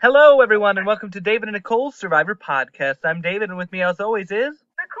Hello, everyone, and welcome to David and Nicole's Survivor Podcast. I'm David, and with me, as always, is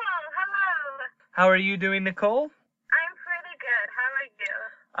Nicole. Hello. How are you doing, Nicole? I'm pretty good. How are you?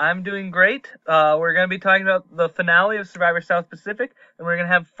 I'm doing great. We're going to be talking about the finale of Survivor South Pacific, and we're going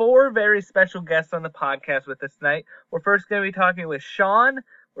to have four very special guests on the podcast with us tonight. We're first going to be talking with Sean.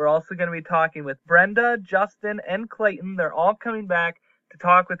 We're also going to be talking with Brenda, Justin, and Clayton. They're all coming back to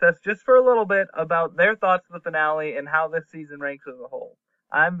talk with us just for a little bit about their thoughts of the finale and how this season ranks as a whole.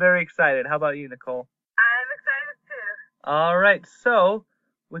 I'm very excited. How about you, Nicole? I'm excited too. All right, so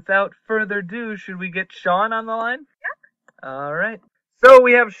without further ado, should we get Sean on the line? Yep. All right. So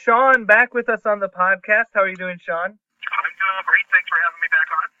we have Sean back with us on the podcast. How are you doing, Sean? I'm doing great. Thanks for having me back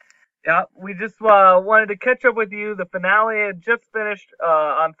on. Yeah, we just wanted to catch up with you. The finale had just finished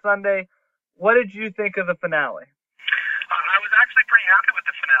on Sunday. What did you think of the finale? I was actually pretty happy with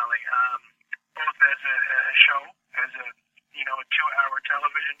the finale, both as a show, as a 2-hour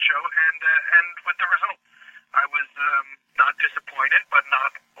television show, and with the result. I was not disappointed, but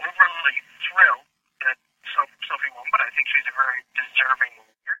not overly thrilled that Sophie won. But I think she's a very deserving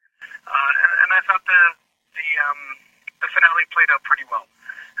winner, and I thought the finale played out pretty well.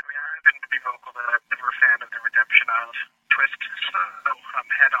 I mean, I've been pretty vocal that I'm never a fan of the Redemption Island twist. So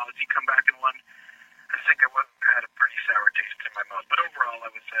had Ozzy come back and won, I think I would have had a pretty sour taste in my mouth. But overall, I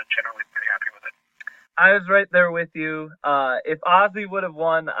was generally pretty happy with it. I was right there with you. If Ozzy would have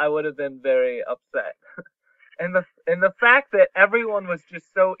won, I would have been very upset. and the fact that everyone was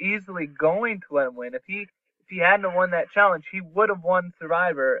just so easily going to let him win. If he hadn't have won that challenge, he would have won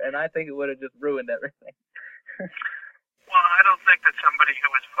Survivor, and I think it would have just ruined everything. Well, I don't think that somebody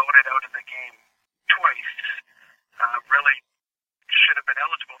who was voted out of the game twice really should have been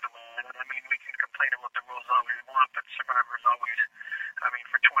eligible to win. I mean, we can complain about the rules all we want, but Survivor's always,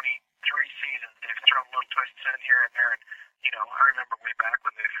 for 23 seasons, they've thrown little twists in here and there. And, I remember way back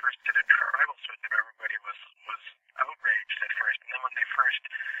when they first did a tribal system, everybody was outraged at first. And then when they first,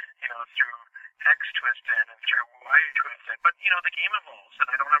 threw X twist in and threw Y twist in. But, the game evolves, and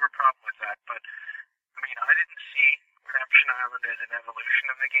I don't have a problem with that. But, I didn't see Redemption Island as an evolution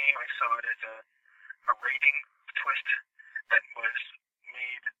of the game. I saw it as a rating twist that was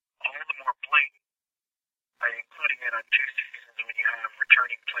made all the more blatant by including it on 2 seasons when you have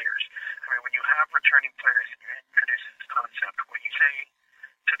returning players. When you have returning players, you introduce this concept. When you say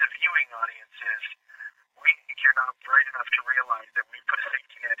to the viewing audiences, we think you're not bright enough to realize that we put a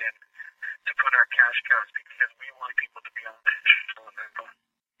safety net in to put our cash cows because we want people to be on the show and then fun.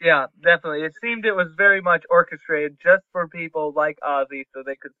 Yeah, definitely. It seemed it was very much orchestrated just for people like Ozzy so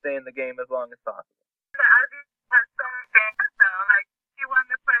they could stay in the game as long as possible. Ozzy has so many fans, though. Like, he won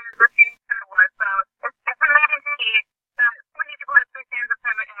the Players of the Season award, so it's amazing to see that so many people had big fans of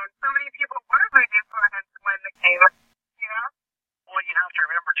him, and so many people were rooting for him to win the game, Well, you have to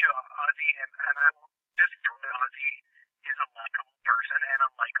remember, too, Ozzy, and I will disagree that Ozzy is a likable person and a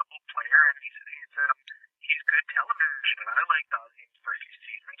likable player, and he's good television, and I liked Ozzy in his first few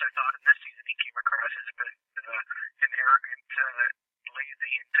seasons. I thought in this season he came across as a bit of an arrogant,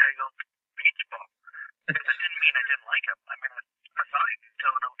 lazy, entitled beach bum. But that didn't mean I didn't like him. I thought he was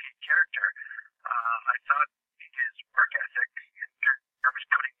still an okay character. I thought his work ethic in terms of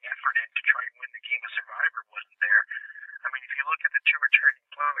putting effort in to try and win the game of Survivor wasn't there. If you look at the 2 returning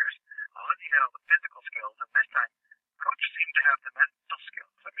players, Ozzy had all the physical skills, and this time, Coach seemed to have the mental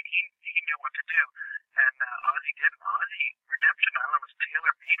skills. He knew what to do, and Ozzy didn't. Redemption Island was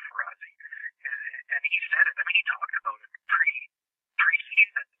tailor-made for Ozzy, and he said it. He talked about it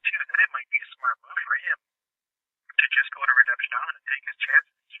pre-season, too, that it might be a smart move for him to just go to Redemption Island and take his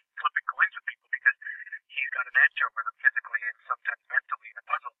chances, flipping coins with people, because he's got an edge over them physically and sometimes mentally in a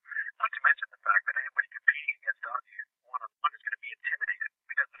puzzle. Not to mention the fact that anybody competing against Ozzy one-on-one is going to be intimidated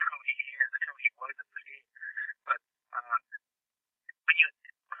because of who he is and who he was in the game. But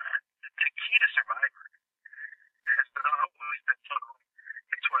the key to Survivor has always been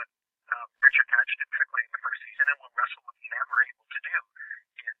it's what Richard Hatch did quickly in the first season, and what Russell was never able to do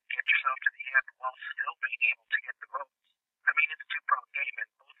is get yourself to the end while still being able to get the votes. It's a 2-pronged game,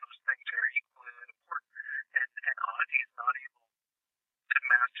 and both those things are equally important. And Ozzy is not able to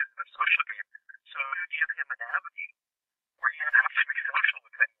master the social game, so give him an avenue where you have to be social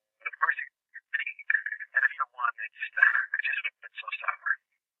with him. And of course, and if you won, it just would have been so sour.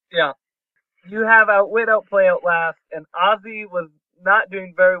 Yeah. You have outwit, outplay, outlast, and Ozzy was not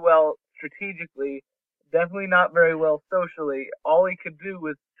doing very well strategically, definitely not very well socially. All he could do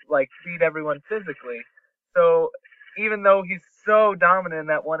was, beat everyone physically. So, even though he's so dominant in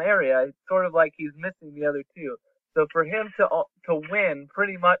that one area, it's sort of like he's missing the other 2. So for him to win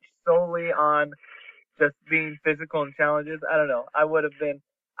pretty much solely on just being physical in challenges, I don't know.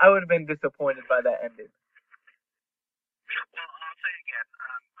 I would have been disappointed by that ending. Well, I'll say again,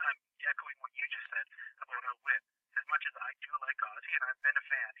 I'm echoing what you just said about outwit. As much as I do like Ozzy, and I've been a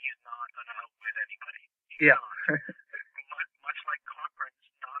fan, he's not going to outwit anybody. He's Yeah. not. Much like Cochran's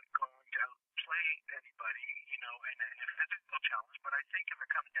not going to outplay anybody, in a physical challenge, but I think if it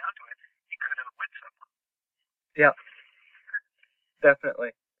comes down to it, he could outwit someone. Yeah.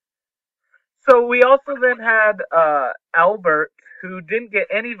 Definitely. So we also then had Albert, who didn't get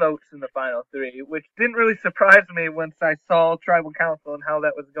any votes in the final three, which didn't really surprise me once I saw Tribal Council and how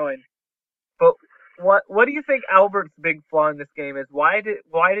that was going. But what do you think Albert's big flaw in this game is? Why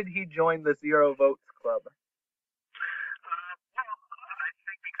did he join the zero votes club? Well, I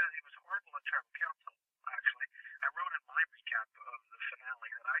think because he was horrible at Tribal Council, actually. I wrote in my recap of the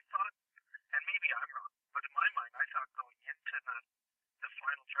finale that I thought, and maybe I'm wrong, but in my mind, I thought going into the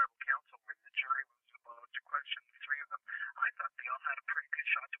final Tribal Council where the jury was about to question the three of them, I thought they all had a pretty good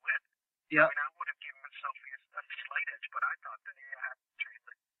shot to win. Yeah. I mean, I would have given Sophie a slight edge, but I thought that they had a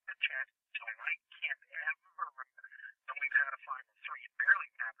chance to win. I can't ever remember, and we've had a final three. It barely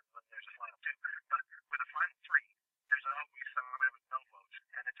happens when there's a final two, but with a final three, there's always someone with no votes,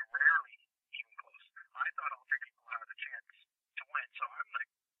 and it's rarely even close. I thought all three people had a chance to win, so I'm like,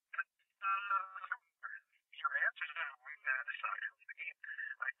 your answers are right aside from the game.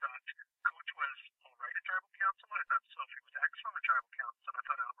 I thought Coach was alright at Tribal Council, I thought Sophie was excellent at Tribal Council, and I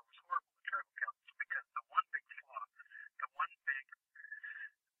thought Albert was horrible at Tribal Council, because the one big flaw, the one big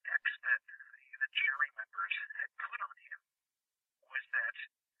X that the jury members had put on him was that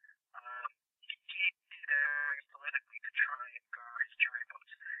he did everything politically to try and guard his jury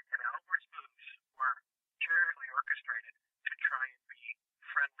votes. And Albert's moves were carefully orchestrated to try and be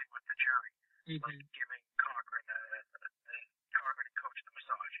friendly with the jury, like giving Cochran and Coach the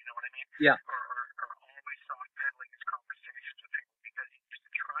massage. You know what I mean? Yeah. Or always soft pedaling his conversations with people, because he was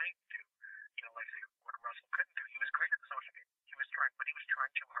trying to do, like say what Russell couldn't do. He was great at the social game. He was trying, but he was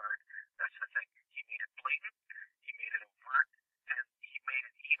trying too hard. That's the thing. He made it blatant. He made it overt. And he made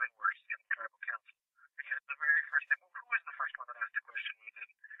it even worse in the Tribal Council. Because the very first thing, who was the first one that asked the question within,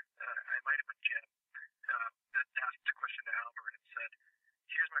 I might have been Jim, that asked the question to Albert and said,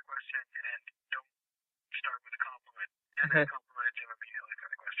 here's my question, and don't start with a compliment. And then complimented Jim immediately for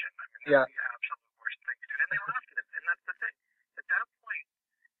the question. I mean, that's the absolute worst thing to do. And they laughed at him. And that's the thing. At that point,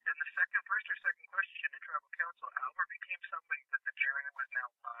 in the first or second question in Tribal Council, Albert became something that the jury was now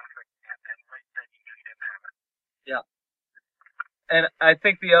laughing at, and right then you knew he didn't have it. Yeah. And I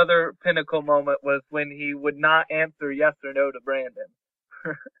think the other pinnacle moment was when he would not answer yes or no to Brandon.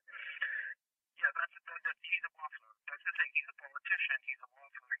 Yeah, he's a waffler. That's the thing. He's a politician. He's a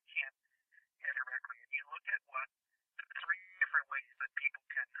waffler. He can't answer directly. And you look at what three different ways that people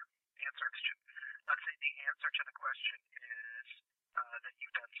can answer it to. Let's say the answer to the question is that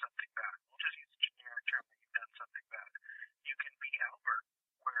you've done something bad. We'll just use a generic term that you've done something bad. You can be Albert,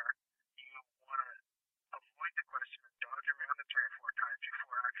 where you want to avoid the question and dodge around it 3 or 4 times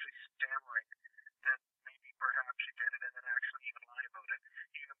before actually stammering that maybe perhaps you did it, and then actually even lie about it.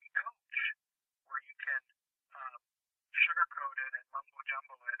 You can be Coach, where you can sugarcoat it and mumbo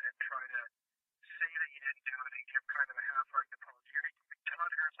jumbo it and try to say that you didn't do it and give kind of a half-hearted apology. Or you can be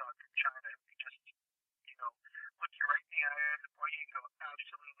Todd Herzog from China, who can just, look you right in the eye and point you and go,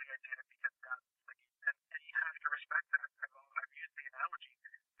 absolutely I did it, because that's the game. And you have to respect that. I've used the analogy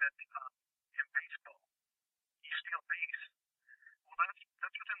that in baseball, you steal base. Well,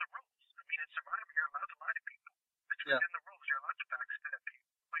 that's within the rules. I mean, in Survivor, you're allowed to lie to people. It's within the rules. You're allowed to backstab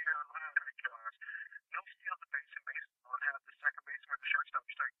people. You're allowed to realize. Don't steal the base in baseball and have the second baseman or the shortstop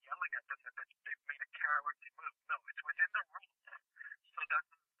start yelling at them that they've made a cowardly move. No, it's within the rules. So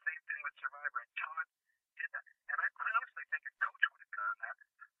that's the same thing with Survivor. And Todd did that. And I honestly think if Coach would have done that,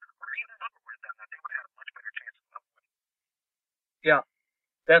 or even Albert would have done that, they would have had a much better chance of winning. Yeah,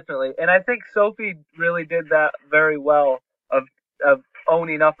 definitely. And I think Sophie really did that very well of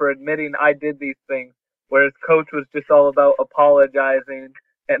owning up or admitting I did these things, whereas Coach was just all about apologizing,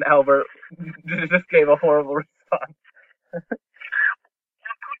 and Albert just gave a horrible response. Well,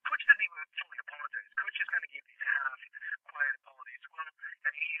 Coach didn't even fully apologize. Coach just kind of gave these half-quiet apologies. Well,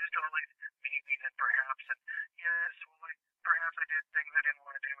 and he used all these maybe and perhaps, and yes, well, perhaps I did things I didn't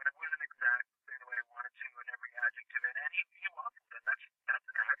want to do, and it wasn't exactly the way I wanted to, and every adjective, and he waffled, and that's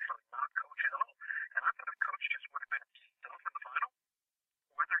actually not Coach at all. And I thought if Coach just would have been himself in the final,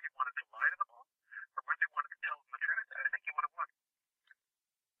 whether he wanted to lie to them all, or whether he wanted to tell them the truth, I think he would have won.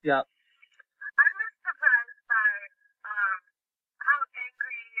 Yeah. I was surprised by how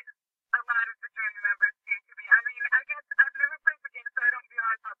angry a lot of the jury members seem to be. I mean, I guess I've never played the game, so I don't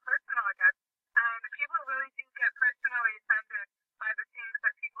realize how personal it gets. And people really do get personally offended by the things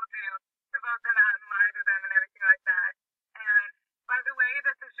that people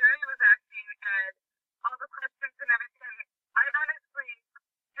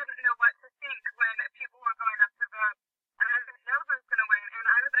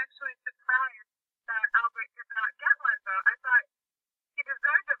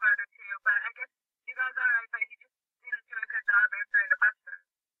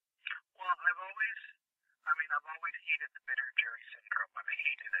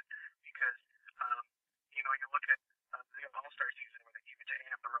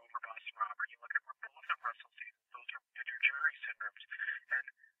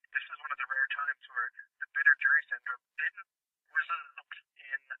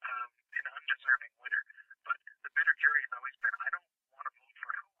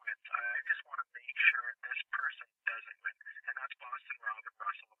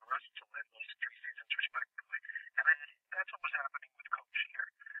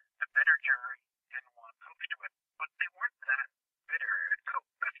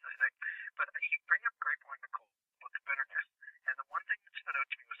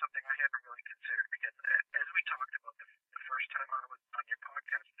on your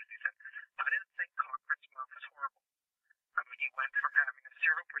podcast this season, I didn't think Cochran's move was horrible. I mean, he went from having a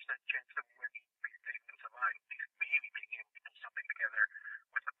 0% chance of winning the Stadiums of Line, at least maybe being able to pull something together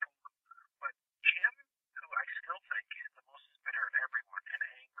with a pool. But Jim, who I still think is the most bitter of everyone and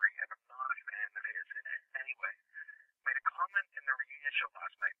angry, and I'm not a fan of his in any way, made a comment in the reunion show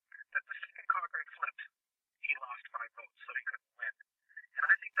last night that the second Cochran flipped, he lost 5 votes, so he couldn't win. And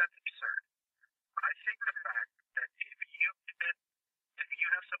I think that's absurd. I think the fact that if you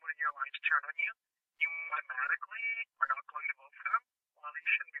have someone in your line to turn on you, you automatically are not going to vote for them, well, you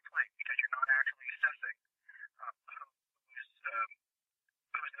shouldn't be playing because you're not actually assessing who's the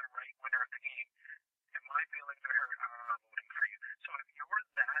right winner of the game. And my feelings are voting for you. So if you're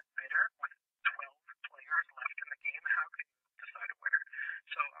that bitter with 12 players left in the game, how can you decide a winner?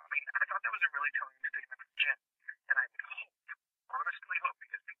 So, I mean, I thought that was a really telling statement from Jim. And I would hope, honestly hope,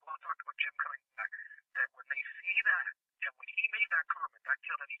 because people all talk about Jim coming back, that when they see that, and when he made that comment, that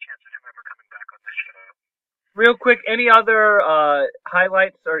killed any chance of him ever coming back on this show. Real quick, any other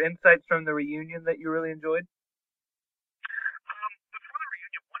highlights or insights from the reunion that you really enjoyed? Before the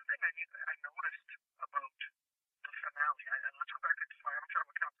reunion, one thing I noticed about the finale, and let's go back to Survivor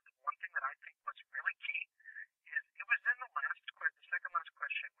Tribal Council, the one thing that I think was really key is it was in the second last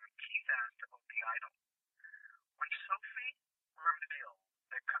question when Keith asked about the idol. When Sophie revealed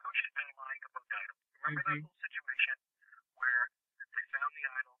that Coach had been lying about the idol, remember that whole situation where they found the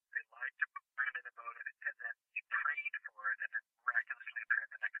idol, they lied to Brandon about it, and then he prayed for it, and then miraculously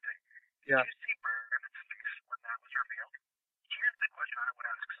appeared the next day. Yeah. Did you see Brandon's face when that was revealed? Here's the question I would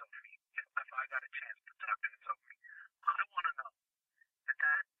ask Sophie if I got a chance to talk to Sophie. I want to know, did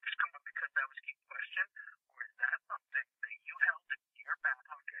that just come up because that was a key question, or is that something that you held in your back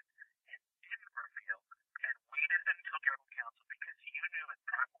pocket and didn't reveal and waited until tribal council because you knew at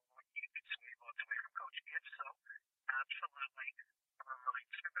that moment you could sway votes away from Coach? If so, absolutely early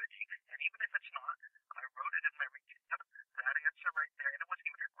strategy. And even if it's not, I wrote it in my recap, that answer right there, and it wasn't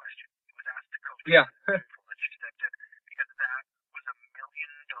even her question. It was asked to Coach. Yeah. That she stepped in, because that was $1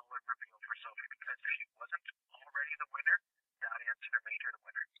 million reveal for Sophie, because if she wasn't already the winner, that answer made her the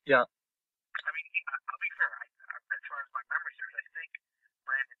winner. Yeah. I mean, I'll be fair. As far as my memory serves, I think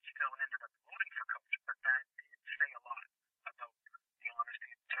Brandon still ended up voting for Coach, but that did say a lot about the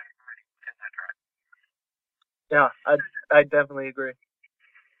honesty and integrity within that tribe. Yeah, I definitely agree. At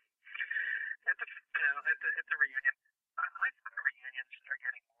the reunion, I think the reunions are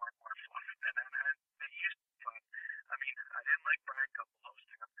getting more and more fluff, and they used to be fun. I mean, I didn't like Brian Couple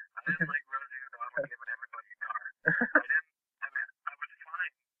hosting them. I didn't like Rosie O'Donnell giving everybody a card. I was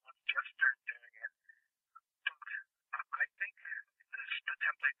fine once Jeff started doing it. But I think the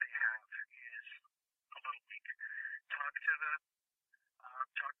template they have is a little weak. Talk to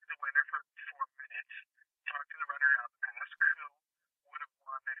the winner for 4 minutes. Talk to the runner-up. Ask who would have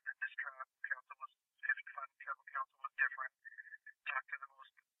won if this tribal council was different. Talk to the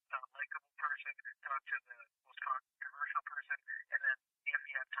most likable person. Talk to the most controversial person, and then if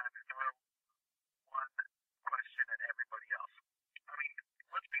you have time, throw one question at everybody else. I mean,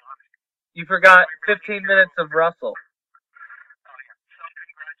 let's be honest. You forgot 15 minutes of Russell. Oh yeah,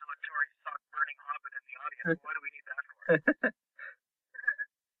 self-congratulatory sock-burning hobbit in the audience. What do we need that for?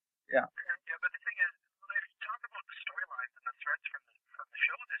 Yeah. Yeah, but the thing is, when I talk about the storylines and the threads from the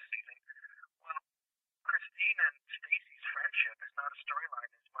show this season, well, Christine and Stacy's friendship is not a storyline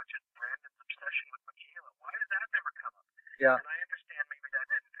as much as Brandon's obsession with Michaela. Why does that never come up? Yeah. And I understand maybe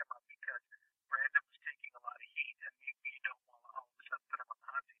that didn't come up because Brandon was taking a lot of heat, and maybe you don't want to all of a sudden put him on the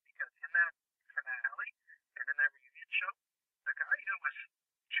hot seat, because in that finale and in that reunion show, the guy who was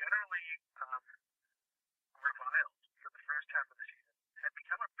generally reviled for the first half of the season had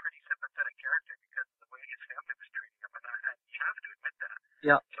become a pretty sympathetic character because of the way his family was treating him, and you have to admit that.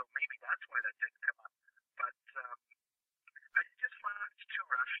 Yeah. So maybe that's why that didn't come up. But I just find it's too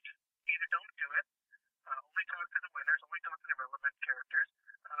rushed. Either don't do it, only talk to the winners, only talk to the relevant characters,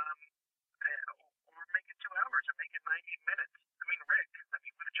 or make it 2 hours, or make it 90 minutes. I mean,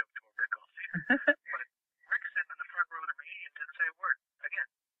 we've joked about Rick all season, but Rick sitting in the front row of the reunion didn't say a word. Again,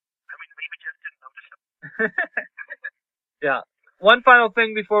 I mean, maybe Jeff didn't notice him. Yeah. One final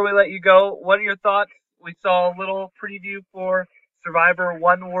thing before we let you go. What are your thoughts? We saw a little preview for Survivor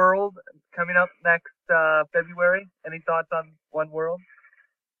One World coming up next February. Any thoughts on One World?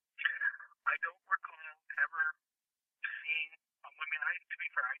 I don't recall ever seeing. To be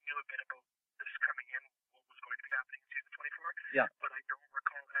fair, I knew a bit about this coming in, what was going to be happening in season 24. Yeah. But I don't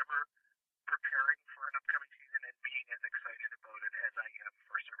recall ever preparing for an upcoming season and being as excited about it as I am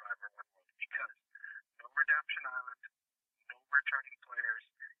for Survivor One World, because no Redemption Island, no returning players,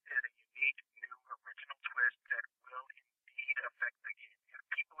 and a unique new original twist that will indeed affect the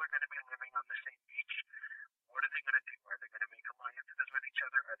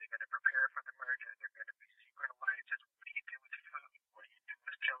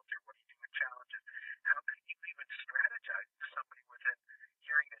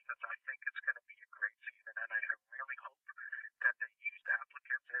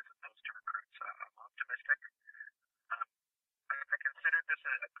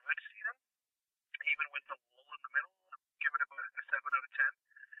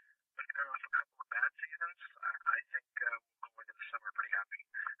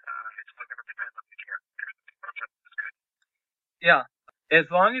Yeah, as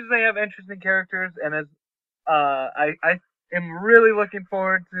long as they have interesting characters, and as I am really looking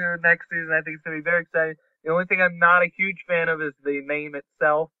forward to next season. I think it's gonna be very exciting. The only thing I'm not a huge fan of is the name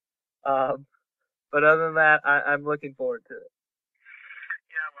itself. But other than that, I'm looking forward to it.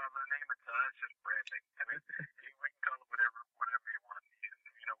 Yeah, well, the name it's just branding. I mean, we can call it whatever you want. You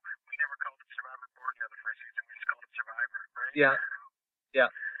know, we never called it Survivor Borneo the first season. We just called it Survivor, right? Yeah.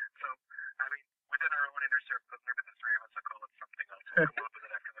 Yeah. So, I mean, within our own inner circle, maybe the three of us will call it something else. We'll come up with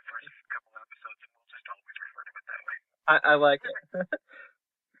it after the first couple episodes, and we'll just always refer to it that way. I like it.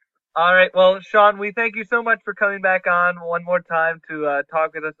 All right. Well, Sean, we thank you so much for coming back on one more time to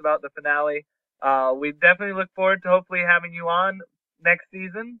talk with us about the finale. We definitely look forward to hopefully having you on next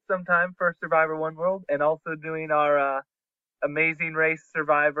season sometime for Survivor One World, and also doing our Amazing Race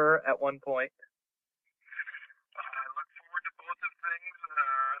Survivor at one point. I look forward to both of things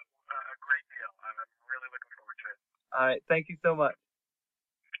a great deal. I'm really looking forward to it. All right. Thank you so much.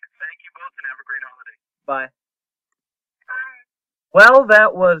 Thank you both, and have a great holiday. Bye. Well,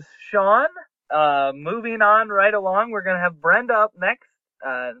 that was Sean. Moving on right along, we're going to have Brenda up next.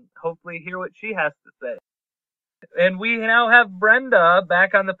 Hopefully hear what she has to say. And we now have Brenda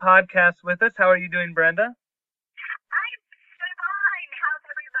back on the podcast with us. How are you doing, Brenda? I'm fine. How's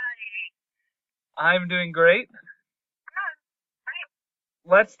everybody? I'm doing great. Good. Great.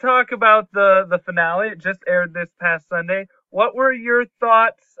 Let's talk about the finale. It just aired this past Sunday. What were your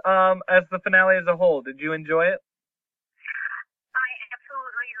thoughts as the finale as a whole? Did you enjoy it? I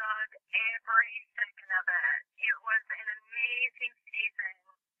absolutely loved every second of it. It was an amazing season,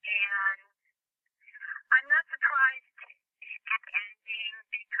 and I'm not surprised at the ending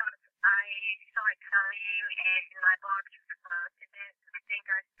because I saw it coming, and my blog just posted it. I think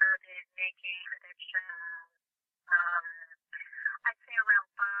I started making predictions, I'd say around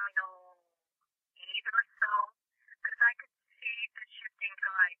final 8 or so, because I could see the shifting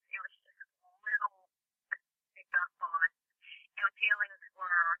tides. It was just a little picked up on. And feelings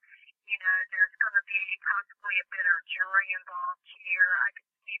were, there's going to be possibly a bit of jury involved here. I could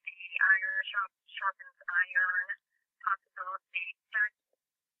see the iron sharpens iron possibility.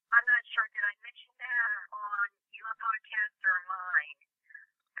 I'm not sure, did I mention that on your podcast or mine?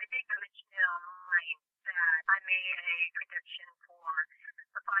 I think I mentioned it on mine that I made a prediction for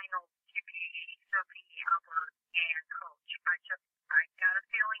the final to be Sophie, Albert, and Coach. I got a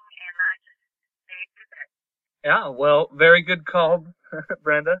feeling, and I just stayed with it. Yeah, well, very good call,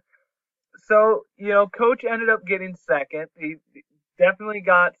 Brenda. So, Coach ended up getting second. He definitely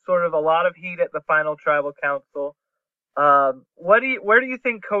got sort of a lot of heat at the final tribal council. Where do you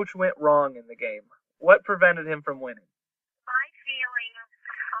think Coach went wrong in the game? What prevented him from winning? My feeling,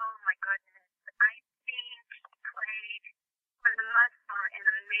 oh my goodness, I think he played for the most part in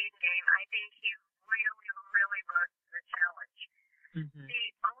the main game. I think he really, really rose to the challenge. Mm-hmm. The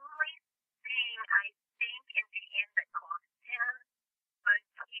only thing I think in the end that cost him was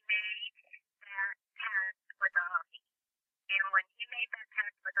he made that pact with Ozzy. And when he made that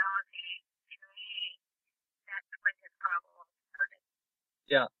pact with Ozzy, to me, that's when his problem started.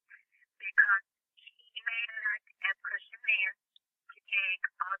 Yeah. Because he made an act as Christian man to take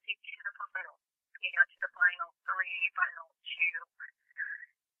Ozzy to the final, to the final 3, final 2.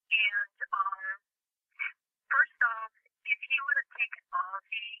 And first off, if he would have taken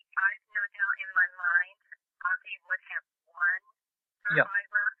Ozzy, I've no doubt in my mind Ozzy would have won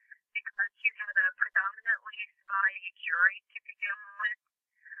Survivor because you had a predominantly spy jury to begin with.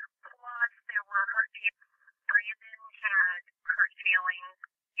 Plus, there were hurt feelings. Brandon had hurt feelings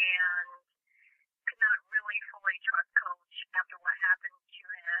and could not really fully trust Coach after what happened to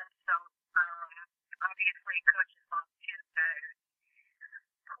him. So, obviously, Coach has lost his vote.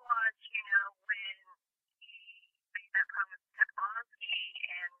 Plus, when he made that promise to Ozzy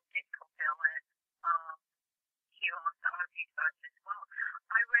and didn't fulfill it, he lost Ozzy's vote as well.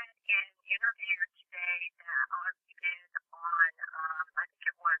 I read an interview today that Ozzy did on, I think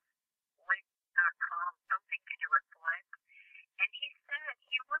it was Link.com, something to do with Flint, and he said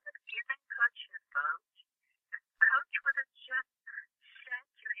he would have given Coach his vote. Coach would have just said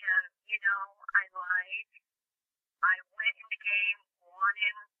to him, I lied. I went in the game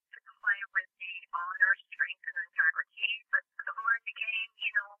wanting to play with the honor, strength, and integrity, but somewhere in the game,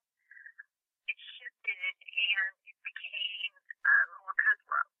 it shifted and it became more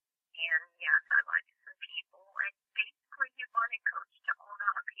cutthroat. And yes, I lied to some people, and basically he wanted Coach to own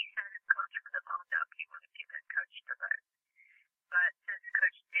up. He said if Coach would have owned up, he would have given Coach the vote. But since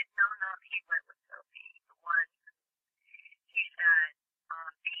Coach didn't own up, he went with Sophie, the one he said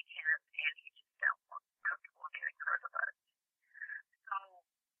beat him, and he just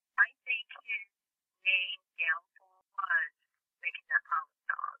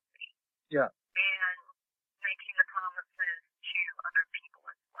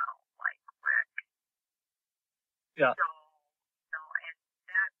Yeah. So, and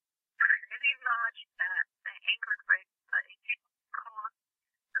that pretty much that anchored Rick, but it didn't cost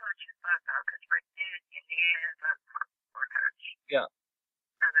coaches both though, because Rick did in the end vote for coach. Yeah.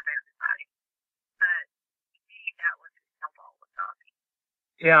 Out of everybody. But that was his snowball with Ozzy.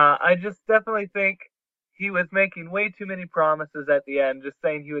 Yeah, I just definitely think he was making way too many promises at the end, just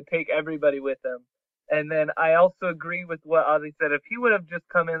saying he would take everybody with him. And then I also agree with what Ozzy said. If he would have just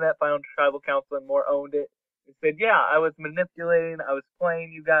come in that final tribal council and more owned it and said, yeah, I was manipulating, I was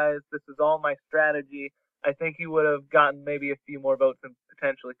playing you guys, this is all my strategy, I think he would have gotten maybe a few more votes and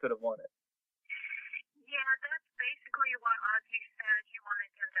potentially could have won it. Yeah, that's basically what Ozzy said he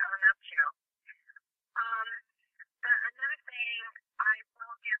wanted him to own up to. Another thing I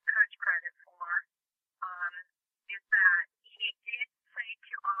will give Coach credit for is that he did say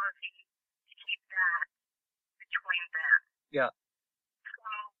to Ozzy to keep that between them. Yeah. So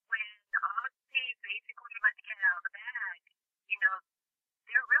when Ozzy basically let the cat out of the bag,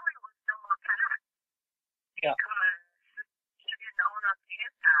 there really was no more pack. Yeah. Because he didn't own up to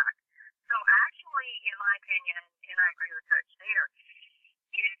his pack. So actually, in my opinion, and I agree with Coach there,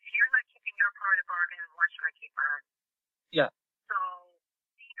 if you're not keeping your part of the bargain, why should I keep mine? Yeah. So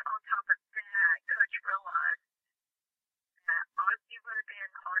on top of that, Coach realized that Ozzy would have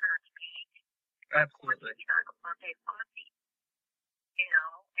been harder to beat. Absolutely. He's not going to take Ozzy.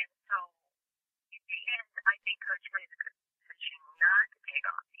 And so in the end, I think Coach made a good decision not to take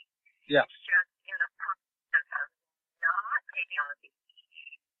Ozzy. Yeah. It's just in the process of not taking Ozzy,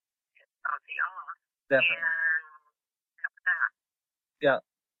 he took Ozzy off. Definitely. And that. Yeah.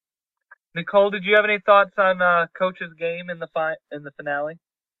 Nicole, did you have any thoughts on Coach's game in the finale? I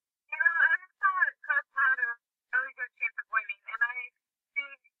thought Coach had a really good chance of winning, and I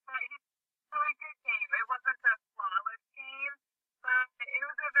think that he a really good game. It wasn't a flawless game, but it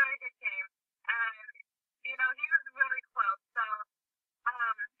was a very good game. And, he was really close. So, I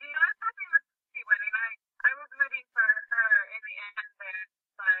thought he was winning. I was rooting for her in the end there.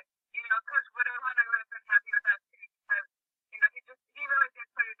 But, Coach would have won. I would have been happy with that too, because, he really did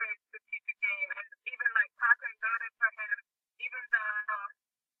play a very strategic game. And even, Cochran voted for him, even though,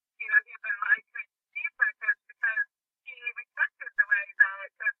 he had been lied to in practice, because he respected the way that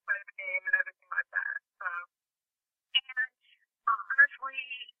Coach played the game and everything like that. So, and honestly,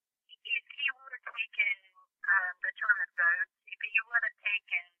 if he would have taken the tournament votes, if he would have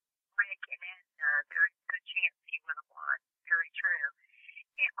taken Rick and Edna, there's a good chance he would have won. Very true.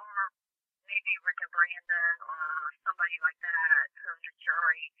 Or maybe Rick and Brandon or somebody like that whom the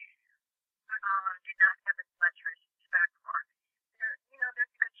jury did not have as much respect for. There's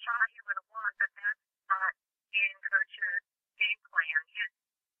a good shot he would have won, but that's not in Coach's game plan.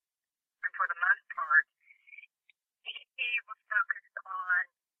 And for the most part, he was focused on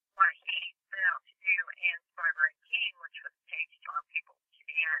what he set out to do in Survivor 18, which was take strong people to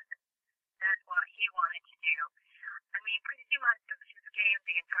the end. That's what he wanted to do. I mean, pretty much it was his game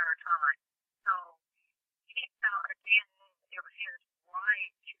the entire time. So he felt, again, it was his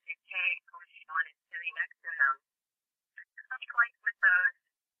right to dictate who he wanted sitting next to him. Like with those,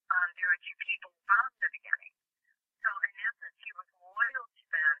 there were two people from the beginning. So in essence, he was loyal to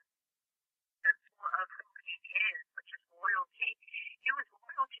them. That's more of who he is, which is loyalty. He was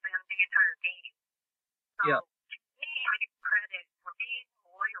loyal to them the entire game. So to me, I give credit for being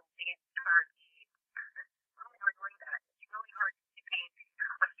loyal the entire game. It's really hard doing that. It's really hard to be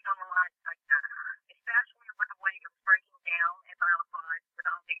a strong alliance like that, especially with the way it was breaking down in Final Five with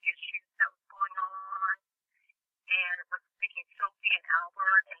all the issues that was going on. And it was speaking Sophie and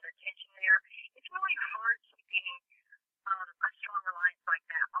Albert and the tension there. It's really hard keeping a strong alliance like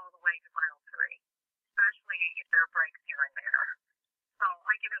that all the way to Final Three, especially if there are breaks here and there. So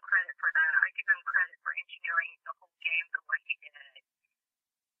I give him credit for that. I give him credit for engineering the whole game the way he did.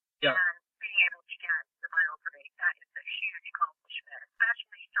 Yeah. And being able to get the Final Three, that is a huge accomplishment,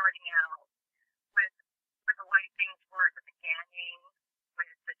 especially starting out with the way things were at the beginning,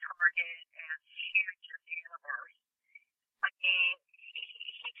 with the target as huge as the universe. I mean,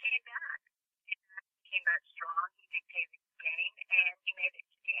 he came back. He came back strong. He dictated the game, and he made it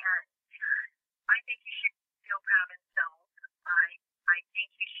to the end. I think he should feel proud of himself. I think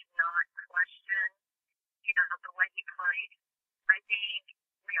he should not question, the way he played. I think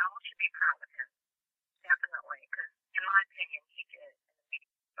we all should be proud of him, definitely, because in my opinion, he did an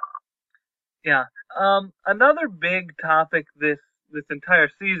amazing job. Yeah. Another big topic this entire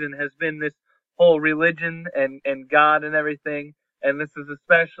season has been this whole religion and God and everything. And this is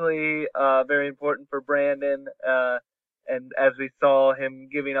especially very important for Brandon. And as we saw him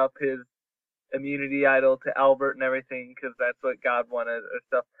giving up his immunity idol to Albert and everything because that's what God wanted or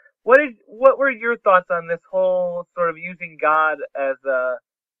stuff. What were your thoughts on this whole sort of using God as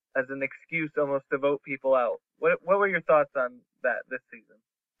an excuse almost to vote people out? What were your thoughts on that this season?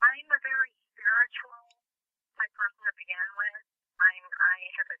 I'm a very spiritual type person to begin with. I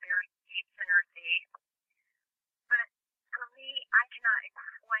have a very deep inner faith. But for me, I cannot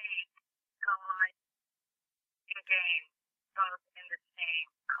equate God and game both in the same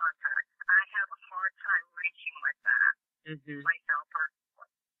context. I have a hard time reaching with that myself personally.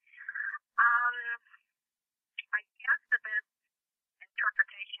 I guess the best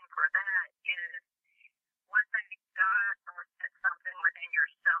interpretation for that is was that God or said something within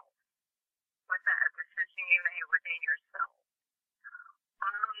yourself? Was that a decision you made within yourself?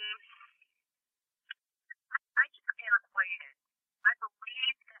 I just can't equate it. I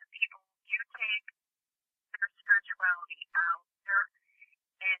believe that people do take their spirituality out there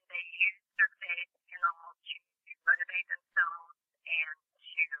and they use their faith and all to motivate themselves and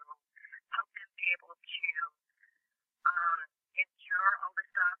to help them be able to endure all the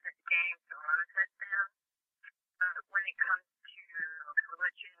stuff that the game throws at them. But when it comes to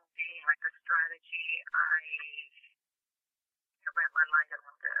religion being like a strategy, I wrap my mind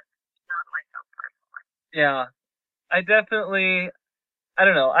around it. Not myself personally. Yeah, I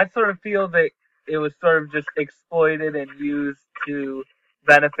don't know. I sort of feel that it was sort of just exploited and used to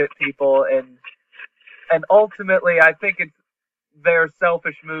benefit people, and ultimately, I think it's their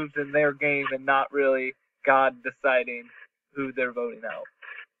selfish moves in their game and not really God deciding who they're voting out.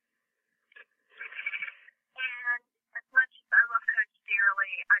 And as much as I love Coach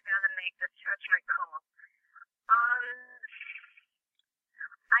dearly, I gotta make this judgment call.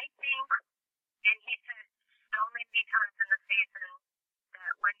 I think, and he said so many times in the season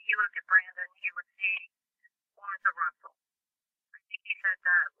that when he looked at Brandon, he would see Lonzo Russell. I think he said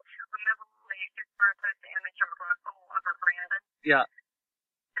that. Remember when they superimposed the image of Russell over Brandon? Yeah.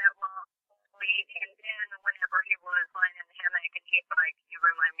 That lead, and then whenever he was lying in the hammock and he's like, you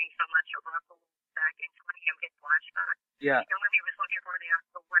remind me so much of Russell back in 20 get flashbacks. Yeah. And when he was looking for the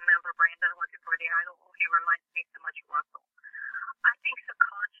idol, remember Brandon looking for the idol, he reminds me so much of Russell. I think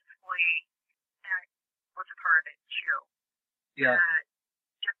subconsciously that was a part of it too. Yeah. That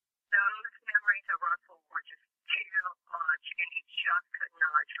just those memories of Russell were just too much, and he just could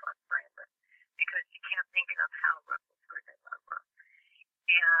not trust Brandon because you can't think of how Russell screwed him over.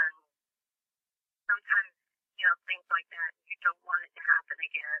 And sometimes, things like that, you don't want it to happen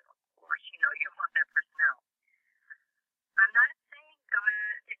again. Of course, you want that person out. I'm not saying God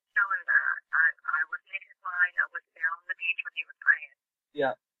didn't tell him that. I was in his mind. I was there on the beach when he was praying.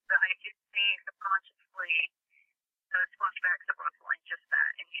 Yeah. But I just think subconsciously those flashbacks of Russell and just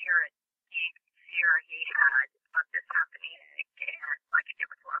that inherent deep fear he had of this happening again, like it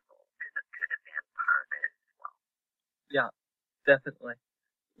did with Russell, because it could have been part of it as well. Yeah, definitely.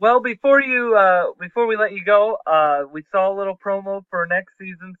 Well, before we let you go, we saw a little promo for next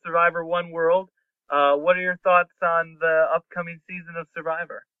season, Survivor One World. What are your thoughts on the upcoming season of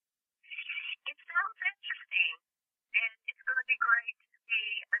Survivor? It sounds interesting, and it's going to be great to see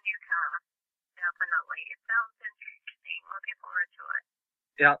a new cast, definitely. It sounds interesting. Looking forward to it.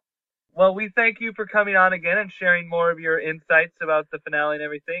 Yeah. Well, we thank you for coming on again and sharing more of your insights about the finale and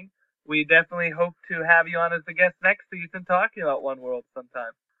everything. We definitely hope to have you on as a guest next season talking about One World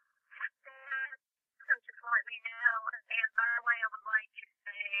sometime. Just let me know. And by the way, I would like to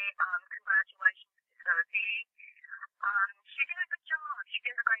say congratulations to Sophie. She did a good job. She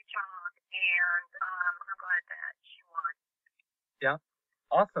did a great job. And I'm glad that she won. Yeah.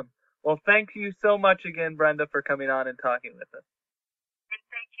 Awesome. Well, thank you so much again, Brenda, for coming on and talking with us. And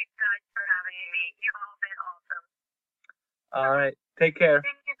thank you guys for having me. You've all been awesome. All right. Take care.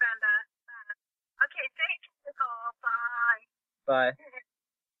 Thank you, Brenda. Okay, thank you, Nicole. Bye. Bye.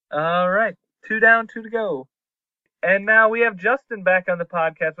 All right. 2 down, 2 to go. And now we have Justin back on the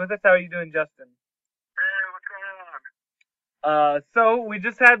podcast with us. How are you doing, Justin? Hey, what's going on? So we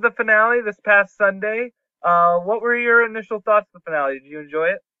just had the finale this past Sunday. What were your initial thoughts of the finale? Did you enjoy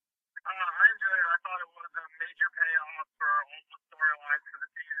it? I enjoyed it. I thought it was a major payoff for all the storylines for the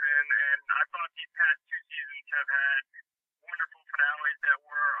season, and I thought these past 2 seasons have had wonderful finales that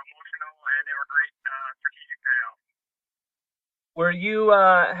were emotional, and they were great strategic payoffs. Were you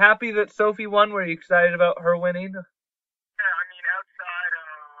happy that Sophie won? Were you excited about her winning? Yeah, I mean, outside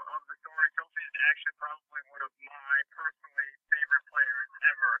of the story, Sophie is actually probably one of my personally favorite players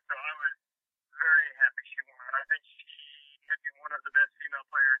ever, so I was very happy she won. I think she could be one of the best female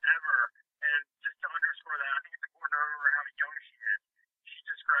players ever, and just to underscore that, I think it's important to remember how young she is. She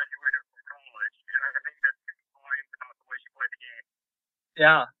just graduated from college, and I think that speaks volumes about the way she played the game.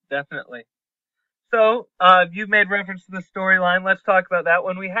 Yeah, definitely. So, you made reference to the storyline. Let's talk about that.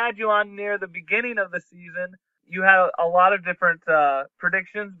 When we had you on near the beginning of the season, you had a lot of different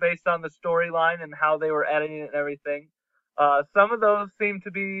predictions based on the storyline and how they were editing it and everything. Some of those seem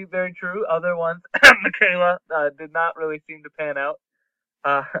to be very true. Other ones, Michaela, did not really seem to pan out.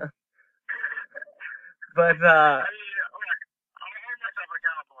 Uh, but I mean, look, I'm gonna hold myself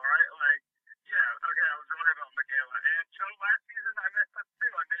accountable, right? Like, yeah, okay, I was wrong about Michaela. And, last season I messed up too.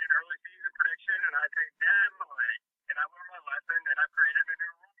 I made an early season prediction and I picked Dan Malay. And I learned my lesson and I created a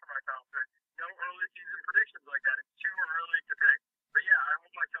new rule for myself. There's no early season predictions like that. It's too early to pick. But yeah, I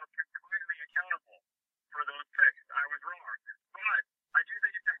hold myself completely accountable for those picks. I was wrong. But I do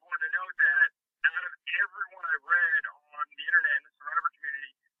think it's important to note that out of everyone I read on the internet and the Survivor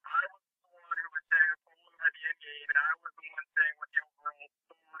community, I was the one who was saying Apollo at the end game, and I was the one saying what the overall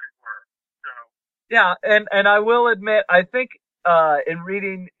stories were. So yeah, and I will admit, I think in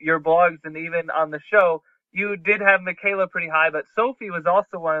reading your blogs and even on the show, you did have Michaela pretty high, but Sophie was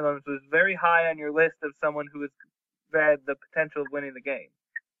also one of those who was very high on your list of someone who had the potential of winning the game.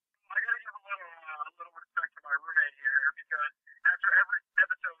 I gotta give a little respect to my roommate here because after every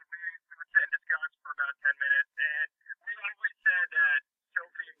episode we would sit and discuss for about 10 minutes, and we always said that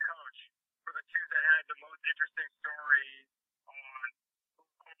Sophie and Coach were the two that had the most interesting stories on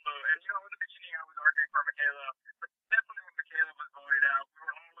Hulu. And in the beginning I was arguing for Michaela, but definitely when Michaela was voted out, we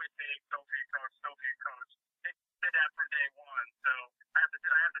were always saying Sophie and Coach. They did that from day one, so I have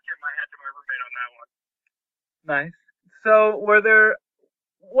to tip my hat to my roommate on that one. Nice. So,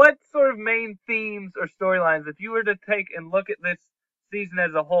 what sort of main themes or storylines, if you were to take and look at this season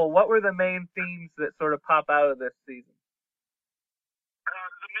as a whole, what were the main themes that sort of pop out of this season?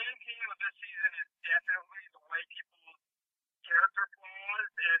 The main theme of this season is definitely the way people's character flaws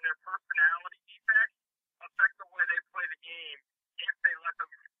and their personality defects affect the way they play the game if they let the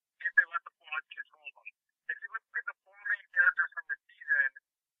flaws control them. If you look at the four main characters from the season,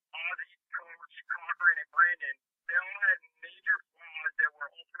 Ozzy, Coach, Cochran, and Brandon, they all had major flaws that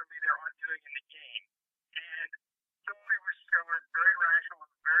were ultimately their undoing in the game. And Sophie was very rational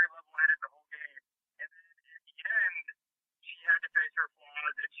and very level-headed the whole game. And then at the end, she had to face her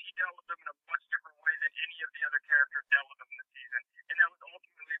flaws, and she dealt with them in a much different way than any of the other characters dealt with them this season. And that was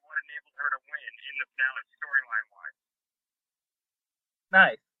ultimately what enabled her to win in the finale, storyline-wise.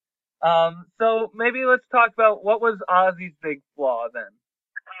 Nice. So maybe let's talk about what was Ozzy's big flaw then.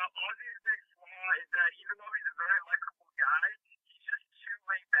 Ozzy's big flaw is that even though he's a very likable guy, he's just too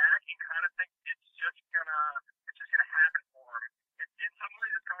laid back and kind of thinks it's just gonna happen for him. In some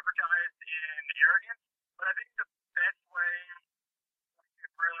ways, it's concretized in arrogance, but I think the best way to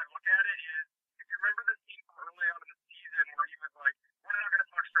really look at it is if you remember the scene from early on in the season where he was like, "We're not gonna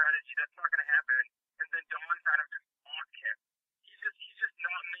talk strategy. That's not gonna happen," and then Dawn kind of just mocked him. He's just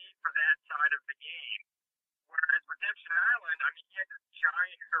not made for that side of the game. Whereas Redemption Island, I mean, he had this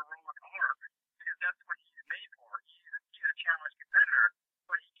giant heroic arc because that's what he's made for. He's a challenge competitor,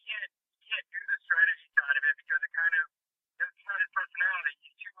 but he can't do the strategy side of it because it's not his personality.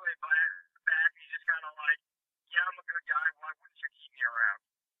 He's too laid back. He's just kind of like, yeah, I'm a good guy. Why wouldn't you keep me around?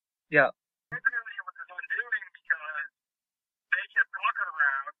 Yeah. Ultimately, it was his undoing because they kept Cochran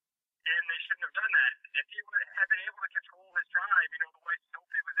around, and they shouldn't have done that. If he had been able to control his tribe, the way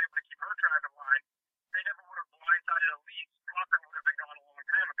Sophie was able to keep her tribe in line, they never would have blindsided Elise. Cochran would have been gone a long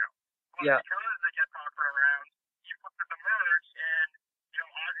time ago. But Yeah. because they kept Cochran around, he flipped at the merge, and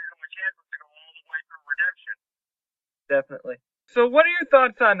Ozzy's only chance was to go all the way through redemption. Definitely. So what are your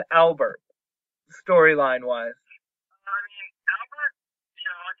thoughts on Albert, storyline wise? I mean, Albert,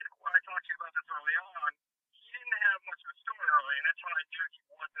 I think when I talked to you about this early on, he didn't have much of a story early, and that's why I knew he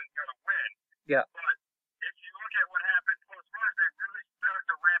wasn't going to win. Yeah. But if you look at what happened post-merge, they really started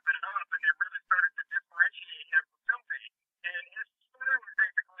to ramp it up, and they really started to differentiate him from Sophie. And his story was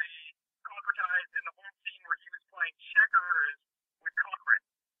basically concretized in the whole scene where he was playing checkers with Cochran.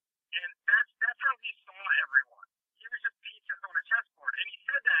 And that's how he saw everyone. He was just pieces on a chessboard. And he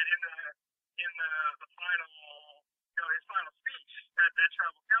said that in the final, his final speech at that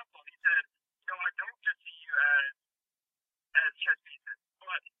tribal council. He said, I don't just see you as chess pieces.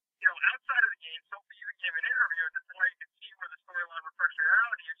 But, outside of the game, Sophie even gave an interview, and this is how you can see where the storyline reflects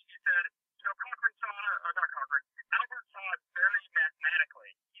reality. And she said, Albert saw it very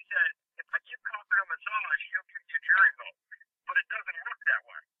mathematically. He said, if I give Cochran a massage, he'll give me a jury vote. But it doesn't work that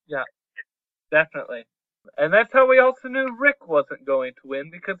way. Yeah. Definitely. And that's how we also knew Rick wasn't going to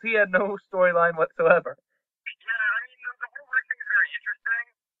win because he had no storyline whatsoever. Yeah, I mean, the whole Rick thing is very interesting.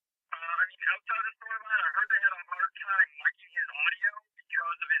 I mean, outside the storyline, I heard they had a hard time miking his audio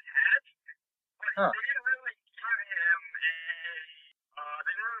because of his hat. But they didn't really give him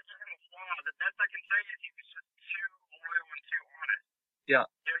a flaw. The best I can say is he was just too loyal and too honest. Yeah.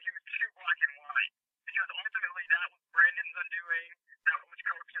 You know, he was too black and white. Because ultimately that was Brandon's undoing, that was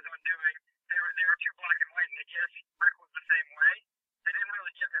Coach's undoing. They were too black and white, and I guess Rick was the same way. They didn't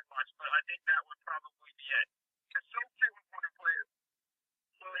really give him much, but I think that would probably be it. Because so few important players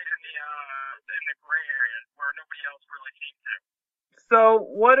played in the gray areas where nobody else really seemed to. So,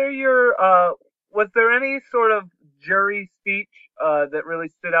 what are your was there any sort of jury speech that really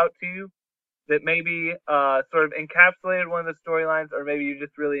stood out to you that maybe sort of encapsulated one of the storylines, or maybe you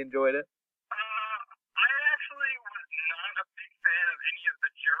just really enjoyed it? I actually was not a big fan of any of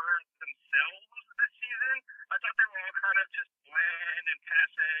the jurors themselves this season. I thought they were all kind of just bland and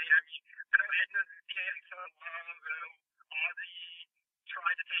passe. I mean, I know Edna's getting some love. I know Ozzy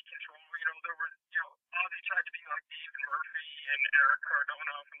tried to take control. You know, there was, you know, Ozzy tried to be like Dave Murphy and Eric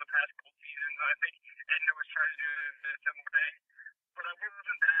Cardona from the past couple seasons. I think Edna was trying to do the similar thing. But I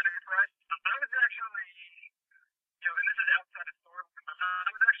wasn't that impressed. I was actually, you know, and this is outside of story, but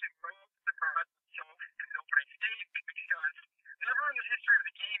I was actually most surprised with Joe in his opening statement because never in the history of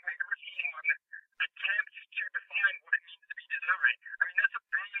the game have I ever seen anyone attempt to define what it means to be deserving. I mean, that's a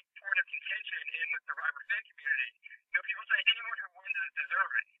big point of contention in the Survivor fan community. You know, people say anyone who wins is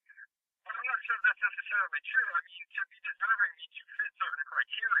deserving. But I'm not sure if that's necessarily true. I mean, to be deserving means you fit certain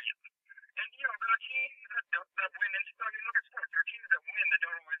criteria. And, you know, there are teams that win, and I mean, look at sports. There are teams that win that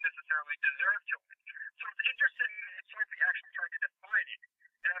don't always necessarily deserve to win. So it's interesting that Sophie actually tried to define it.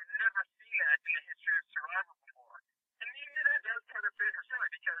 And I've never seen that in the history of Survivor before. And maybe that does kind of fit her story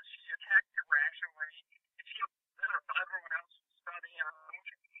because she attacked it rationally, and she observed everyone else spouting out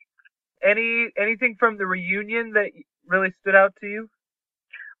emotions. Anything from the reunion that really stood out to you?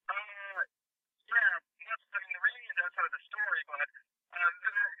 Yeah, I mean, the reunion's outside of the story, but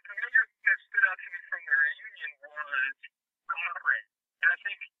the major thing that stood out to me from the reunion was Cochran. And I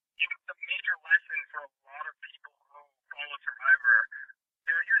think it was a major lesson for a lot of people who follow Survivor.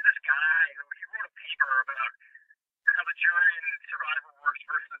 You know, here's this guy who he wrote a paper about how the jury in Survivor works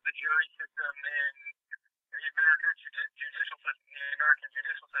versus the jury system in the American judicial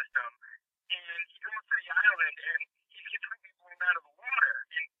system, and he goes to the island and he's completely blown out of the water.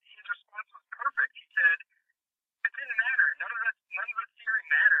 And his response was perfect. He said, "It didn't matter. None of the theory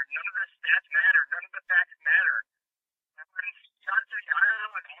mattered. None of the stats mattered. None of the facts mattered. And when he got to the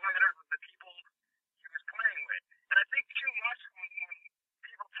island, all that mattered was the people he was playing with." And I think too much when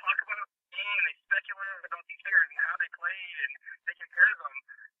people talk about the game and they speculate about these players and how they played and they compare them,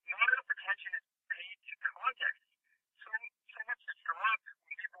 not enough attention is paid to context. So much is dropped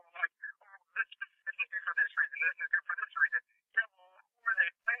when people are like, "Oh, this is good for this reason. This is good for this reason." Yeah, well, who are they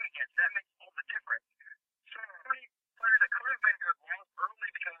playing against? That makes all the difference. So many players that could have been good lost early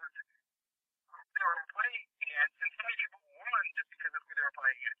because they were playing against, and so many people won just because of who they were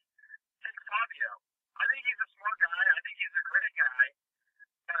playing against. Take Fabio. I think he's a smart guy. I think he's a great guy.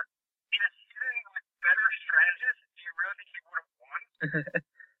 But in a season with better strategists, do you really think he would have won?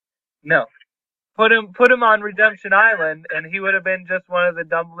 No. Put him on Redemption Island, and he would have been just one of the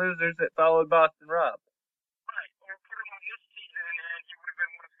dumb losers that followed Boston Rob. Right. Or put him on this season, and he would have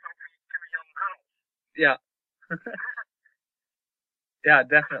been one of Sophie's two young girls. Yeah. Yeah,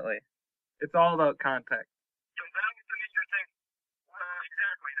 definitely. It's all about context. So that was the major thing.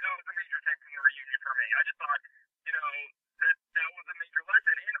 Exactly. That was the major thing from the reunion for me. I just thought, you know, that was a major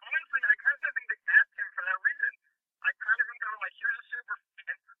lesson. And honestly, I kind of think they cast him for that reason. I kind of think they were like, here's a super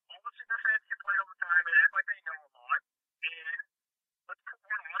fan. All the super fans can play all the time and act like they know a lot. And let's put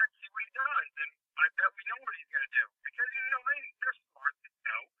one on and see what he does. And I bet we know what he's going to do. Because, you know, they're smart, they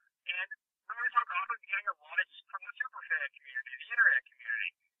know. And Roy Talkoff's getting a lot of heat from the super fan community, the internet community.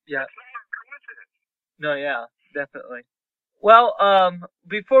 Yeah. It's not a coincidence. No, yeah, definitely. Well,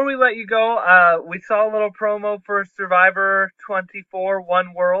 before we let you go, we saw a little promo for Survivor 24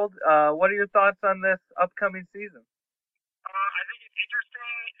 One World. What are your thoughts on this upcoming season? I think it's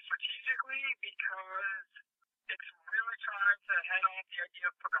interesting strategically because it's really trying to head off the idea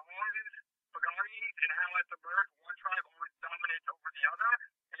of Paganis and how at the merge one tribe always dominates over the other,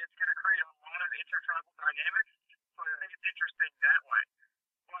 and it's going to create a lot of intertribal dynamics. So I think it's interesting that way.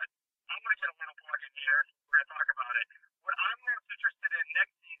 But I'm going to get a little plug in here. We're going to talk about it. What I'm most interested in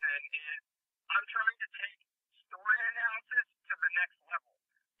next season is I'm trying to take story analysis to the next level.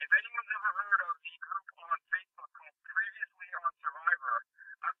 If anyone's ever heard of the group on Facebook called Previously on Survivor,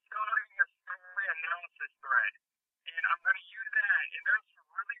 I'm starting a story analysis thread. And I'm going to use that. And there's some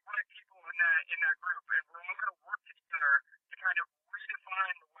really bright people in that group. And we're all going to work together to kind of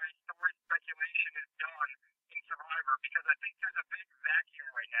redefine the way story speculation is done in Survivor. Because I think there's a big vacuum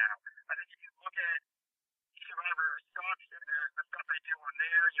right now. I think if you look at Survivor stocks and the stuff they do on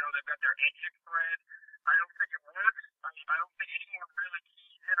there, you know, they've got their exit thread.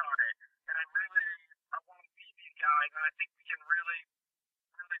 I think we can really,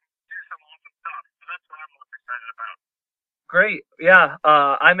 really do some awesome stuff. So that's what I'm most excited about. Great. Yeah,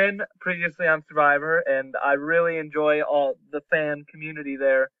 I'm in previously on Survivor, and I really enjoy all the fan community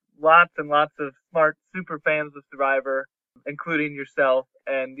there. Lots and lots of smart super fans of Survivor, including yourself.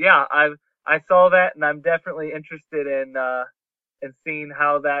 And yeah, I saw that, and I'm definitely interested in seeing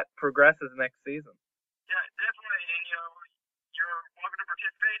how that progresses next season. Yeah, definitely. And you're welcome to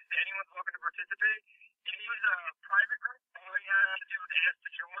participate. Anyone's welcome to participate. If you use a private group, all you have to do is ask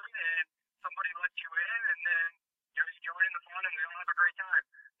to join, and somebody lets you in, and then you join in the fun, and we all have a great time.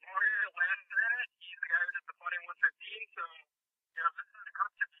 Mario lands in it. He's the guy who did the fun in 115. So this is a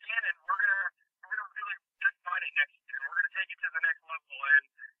group to be in, and we're gonna really just find it next year. We're gonna take it to the next level, and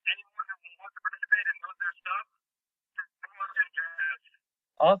anyone who wants to participate and knows their stuff, come on and join us.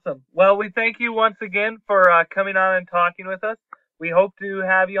 Awesome. Well, we thank you once again for coming on and talking with us. We hope to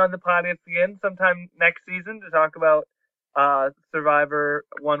have you on the podcast again sometime next season to talk about Survivor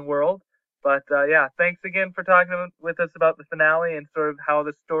One World. But yeah, thanks again for talking with us about the finale and sort of how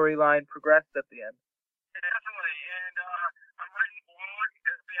the storyline progressed at the end. Definitely. And I'm writing a blog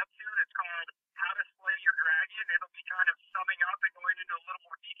that'll be up soon. It's called How to Slay Your Dragon. It'll be kind of summing up and going into a little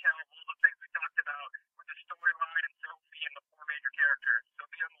more detail of all the things we talked about with the storyline and Sophie and the four major characters. So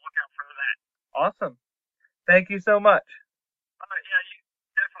be on the lookout for that. Awesome. Thank you so much. Yeah, you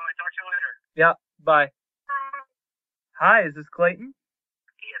definitely. Talk to you later. Yeah, bye. Hi, is this Clayton?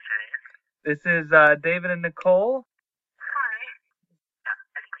 Yes, it is. This is David and Nicole. Hi.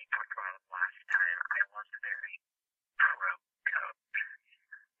 I think we talked about it last time. I was very pro-coach,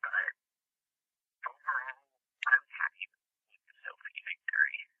 but overall, I was happy with the Sophie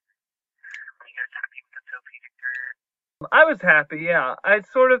victory. Were you guys happy with the Sophie victory? I was happy, yeah. I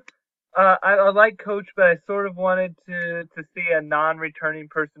sort of, I like Coach, but I sort of wanted to see a non-returning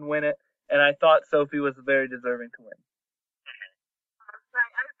person win it, and I thought Sophie was very deserving to win. Right.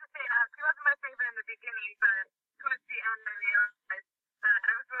 I was just saying, she wasn't my favorite in the beginning, but towards the end, I realized that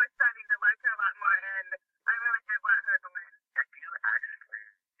I was really starting to like her a lot more, and I really did want her to win. I do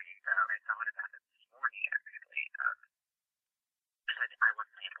actually think I thought about it this morning, actually, because I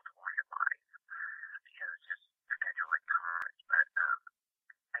wasn't able to watch it live because just scheduling cars, but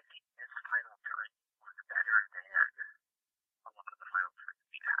I think this final three was better than a lot of the final three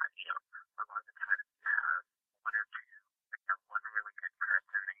we've had. A lot of the times you have one or two, one really good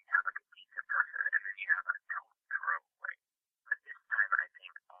person, then you have like a decent person, and then you have a total throwaway. But this time, I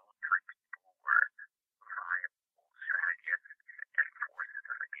think all three people were viable strategists and forces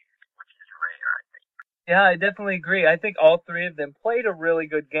in the game, which is rare, I think. Yeah, I definitely agree. I think all three of them played a really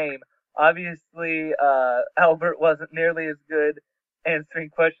good game. Obviously, Albert wasn't nearly as good answering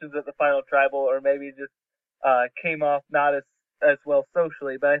questions at the final tribal, or maybe just came off not as well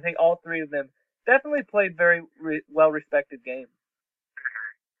socially. But I think all three of them definitely played very well-respected games.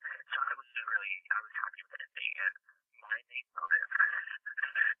 So I was happy with the ending, and my main motive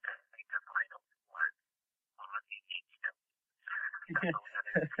to make the finals was Ozzy needs to lose. That's all that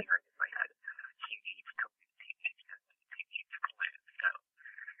is hearing in my head. He needs to lose. He needs to lose. He needs to win. So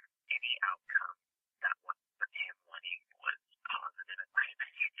any outcome that was with him winning was positive in my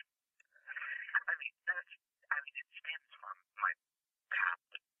opinion. It stems from my past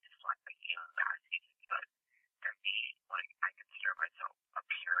disliking past seasons, but to me, I consider myself a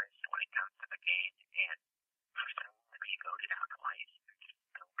purist when it comes to the game, and for someone to be voted out twice and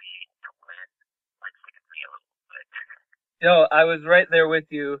still be able to win, sickens me a little bit. I was right there with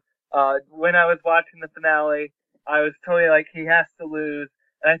you. When I was watching the finale, I was totally like, he has to lose.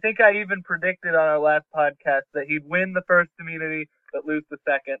 And I think I even predicted on our last podcast that he'd win the first immunity, but lose the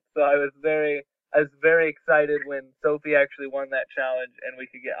second. So I was very excited when Sophie actually won that challenge and we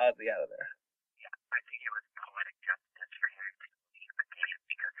could get Ozzy out of there. Yeah, I think it was poetic justice for him to leave the game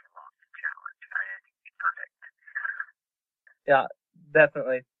because he lost the challenge. I think it's perfect. Yeah,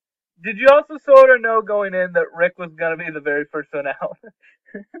 definitely. Did you also sort of know going in that Rick was going to be the very first one out? I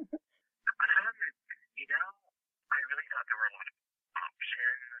really thought there were a lot of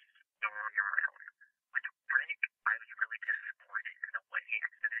options going around. With Rick, I was really disappointed in the way he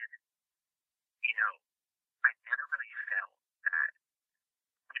exited. I never really felt that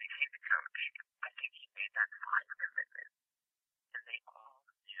when he came to coach, I think he made that 5 commitment. And they all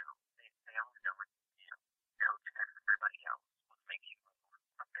knew, they all know and knew, coach and everybody else was making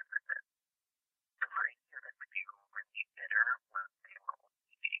a commitment. So for any of them to be really bitter when they were all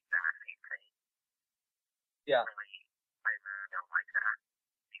doing the exact same thing, Yeah. I really don't like that,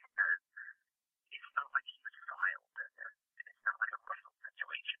 because it's not like he was filed in this. It's not like a Russell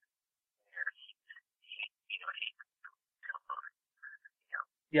situation where he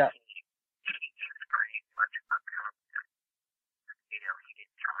Yeah. He is very much accustomed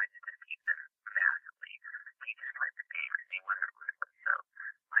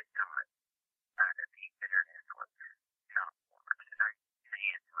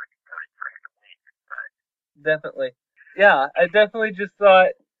Definitely. Yeah, I definitely just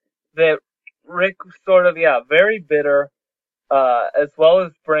thought that Rick was sort of, very bitter, as well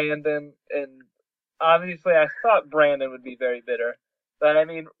as Brandon, and obviously I thought Brandon would be very bitter. But I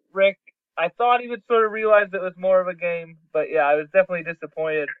mean, Rick, I thought he would sort of realize it was more of a game, but yeah, I was definitely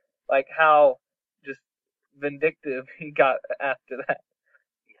disappointed, like how just vindictive he got after that.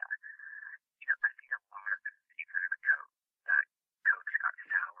 Yeah. I think a lot of the season ago that coach got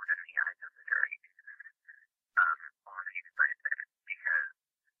soured in the eyes of the jury on his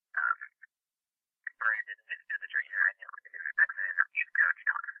Brandon because Brandon is to the jury, and I know in an interview, coach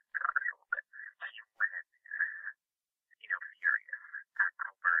talks about it a little bit. He went, furious at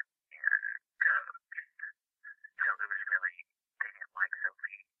Albert and coach. So it was really, they didn't like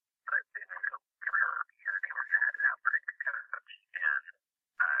Sophie, but they didn't go for her because they were mad at Albert and coach.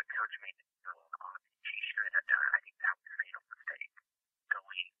 And coach made it real odd. She shouldn't have done it. I think that was a fatal mistake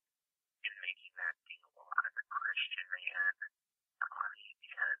going and making that deal as a Christian man,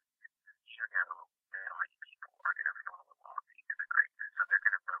 because you know that all you people are going to follow Ozzy to the grave, so they're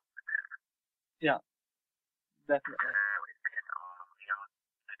going to vote with him. Yeah, definitely. So it pissed off,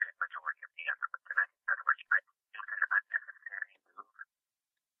 the good majority of the effort, and I think that's where it was an unnecessary move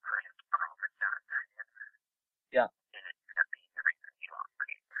for him to promise that night. Yeah. And it ended up being the reason he lost the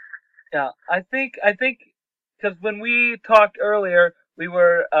game. Yeah, I think because when we talked earlier, we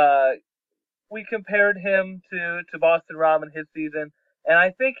compared him to Boston Rob in his season, and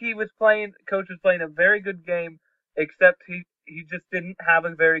I think coach was playing a very good game, except he just didn't have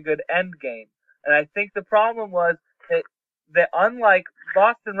a very good end game. And I think the problem was that unlike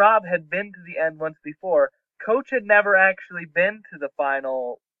Boston Rob had been to the end once before, coach had never actually been to the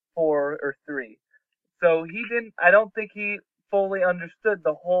final 4 or 3. So I don't think he fully understood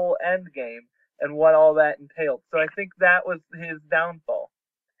the whole end game and what all that entailed. So I think that was his downfall.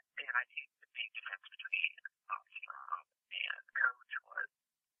 And I think the big difference between Boston Rob and coach was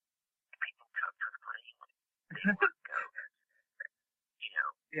people coach was playing with. They weren't ghosts.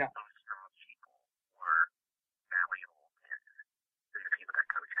 Yeah. Boston Rob people were malleable and the people that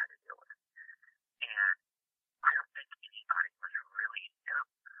coach had to deal with. And I don't think anybody was really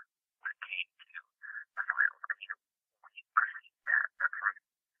dumb when it came to the finals. I mean, we perceived that from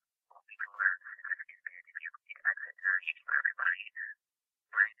all people that are significant band, if you exit energy for everybody,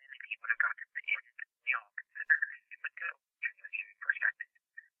 Brandon, if he would have gotten to the end, we all considered he would go from the human perspective.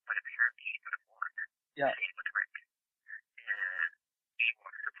 But apparently he would have won. Yeah. Same with Rick. And he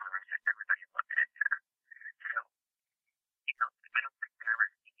was surprised that everybody loved Edna. So, I don't think there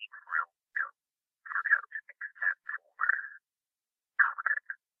was any real goat for coach except for Cochran.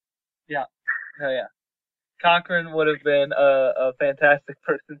 Yeah. Oh yeah. Cochran would have been a fantastic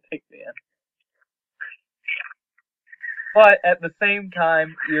person to take the end. But at the same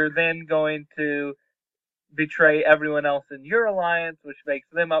time, you're then going to betray everyone else in your alliance, which makes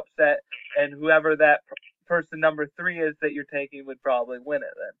them upset, and whoever that person number 3 is that you're taking would probably win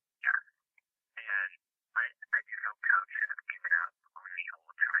it then. And I do hope coach should have given up on the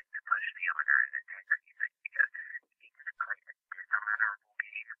whole trying to push the honor and integrity thing, because he could have played a dishonorable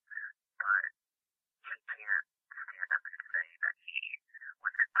game, but he can't stand up and say that he was 100%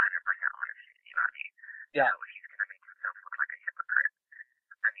 honest with anybody. Yeah. So he's going to make himself look like a hypocrite.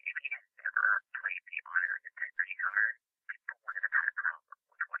 I mean, if he had never played the honor and integrity card, people wouldn't have had a problem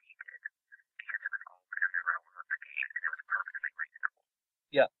with what he did, because it was all within the realm of the game, and it was perfectly reasonable.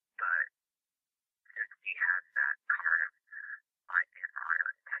 Yeah. But since he has that card of honor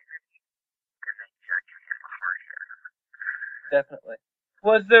and integrity, then they judge him harsher. Definitely.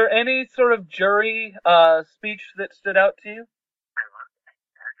 Was there any sort of jury speech that stood out to you? I loved it.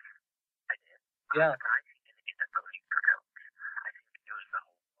 Yes, I did. Yeah. I'm surprised he didn't end up voting for coach. I think it was the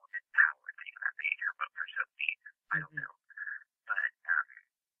whole woman power thing that made her vote for Sophie. I don't know. But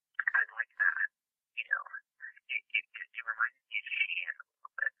I like that. It reminded me of Shan a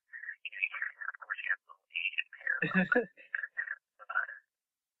little bit. Of course, you have little Asian hair.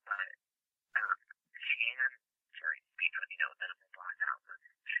 But Shan during speech when minimum black houses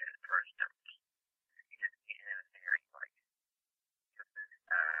shit first notes. He was very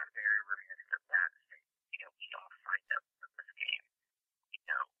very reminiscent of that. We all signed up for this game.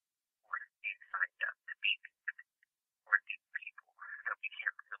 We're signed up to be worthy people. So we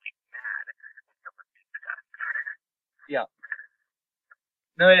can't really be mad when someone dupes us. Yeah.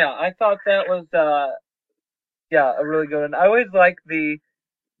 No, yeah, I thought that was a really good one. I always like the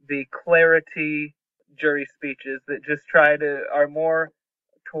clarity jury speeches that just are more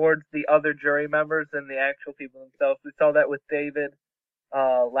towards the other jury members than the actual people themselves. We saw that with David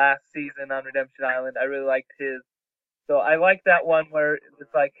last season on Redemption Island. I really liked his. So I like that one where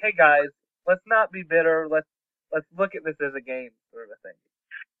it's like, hey guys, let's not be bitter. Let's look at this as a game, sort of a thing.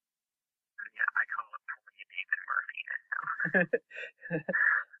 Yeah, I call it pulling a David Murphy now.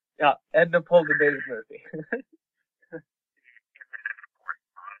 Yeah, Edna pulled a David Murphy. And then, of course,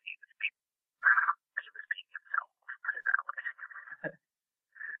 he was being himself, put it that way.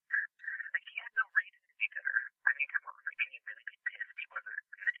 Like, he had no reason to be bitter. I mean, come on, like, can you really be pissed he wasn't,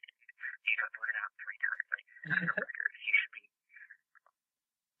 he got voted out 3 times, like, he should be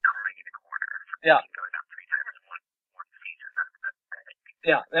crying in a corner for Yeah. being voted out 3 times in one season. That's pathetic.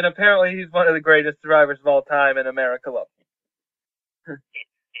 Yeah, and apparently he's one of the greatest survivors of all time, and America loves him.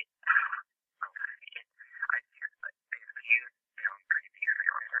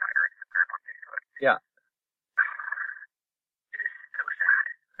 Yeah. It is so sad.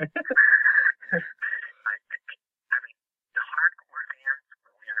 I mean, the hardcore fans,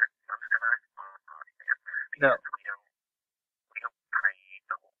 most of us aren't fans because No. we don't crave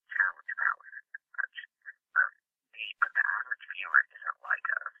the whole challenge prowess and such. But the average viewer isn't like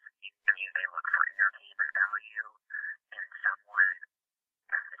us. I mean, they look for entertainment value in someone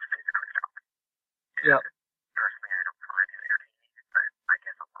that is physically strong. Yeah. Personally, I don't find it entertaining, but I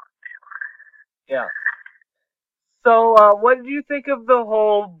guess a lot do. Yeah. So, what did you think of the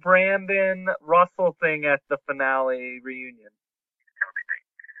whole Brandon Russell thing at the finale reunion? That would be great.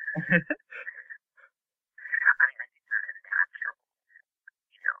 I think there's a natural, a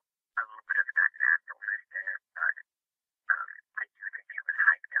little bit of that naturalness there, but I do think it was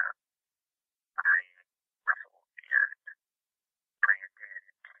hyped up by Russell and Brandon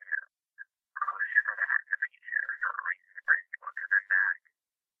to push for that in the future for a reason to bring both of them back.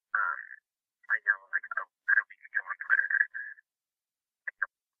 I know, like, a week ago on Twitter,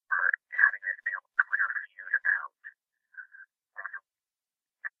 or having this big Twitter feud about Russell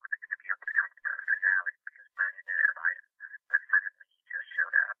wasn't going to be able to come to the finale because Brandon didn't invite him, but suddenly he just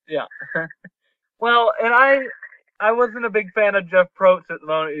showed up. Yeah. Well, and I wasn't a big fan of Jeff Probst at the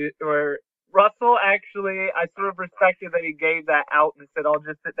moment, where Russell actually, I sort of respected that he gave that out and said, I'll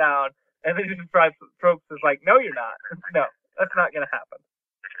just sit down. And then just Probst is like, no, you're not. No, that's not going to happen.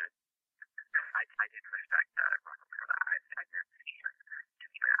 I did respect Russell for that. I did see him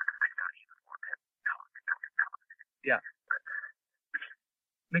doing that. I thought he was more to talk. Yeah.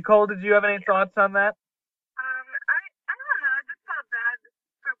 Nicole, did you have any thoughts on that? I don't know. I just felt bad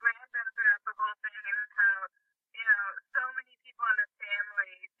for Brandon throughout the whole thing and how, so many people in his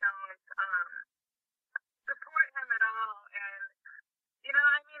family don't support him at all. And,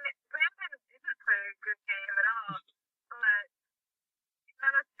 I mean, Brandon didn't play a good game at all. But,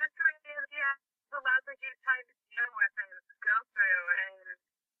 that's just what it is. He has a lot that he's trying to deal with and go through. And,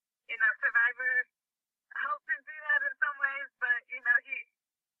 Survivor helped him do that in some ways, but, he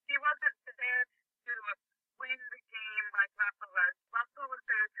wasn't there to win the game like Russell was. Russell was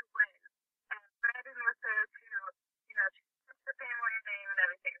there to win. And Brandon was there to, keep the family name and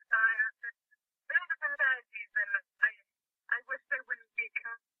everything. So it was just very different strategies, and I wish they wouldn't be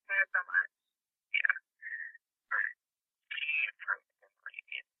compared so much. Yeah. He approached him like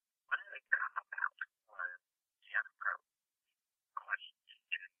it. One of the cop-outs was Jeff Probst question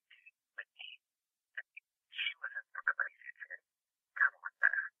Whitney. She wasn't the relationship. Come on,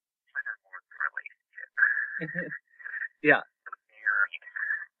 Beth. She wasn't more the relationship. Yeah.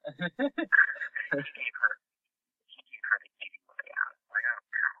 He gave her the easy way out. Like, oh,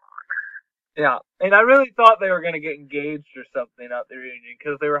 come on. Yeah, and I really thought they were going to get engaged or something at the reunion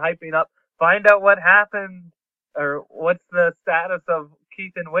because they were hyping up, find out what happened or what's the status of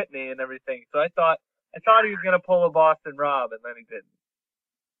Keith and Whitney and everything. So I thought he was going to pull a Boston Rob, and then he didn't.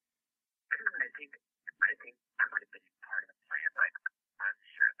 I think that might have been part of the plan. Like, I'm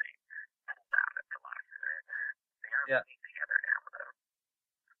sure they pulled out at the last minute. They are working together now, though.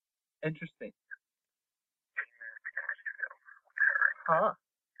 Interesting. They moved to Nashville with her. Huh.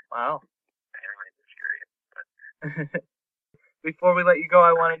 Wow. Apparently, it's curious, but Before we let you go,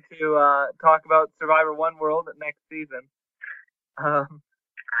 I wanted to talk about Survivor One World next season. I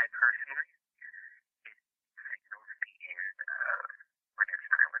personally signals the end of British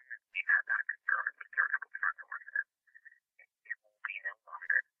Island. We've had that confirmed with a couple different sources. It won't be no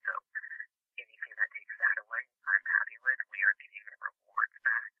longer. So anything that takes that away, I'm happy with. We are getting the rewards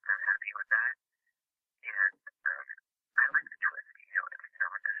back. I'm happy with that. And I like the twist. It's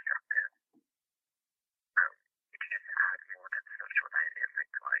non-destructive. It just adds more to the social dynamic.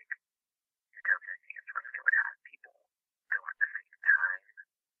 Like, fans would have people go at the same time.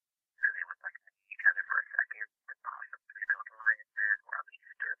 So they would meet each other for a second to possibly build alliances or at least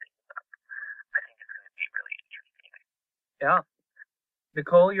stir things up. I think it's going to be really interesting. Yeah.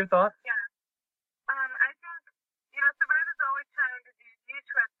 Nicole, your thoughts? Yeah. I think, Survivor's always trying to do new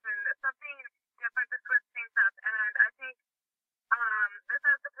twists, and something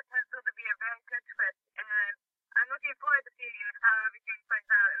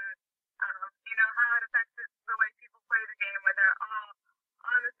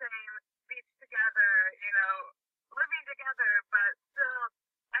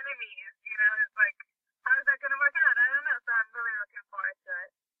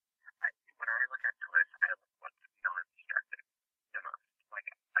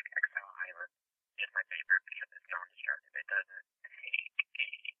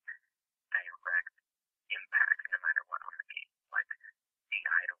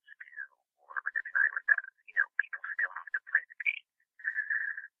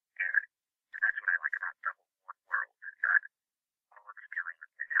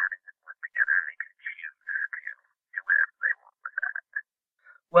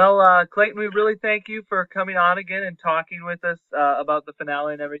Well, Clayton, we really thank you for coming on again and talking with us about the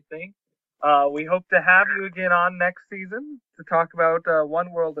finale and everything. We hope to have you again on next season to talk about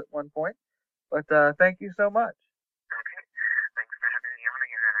One World at one point. But thank you so much. Okay. Thanks for having me on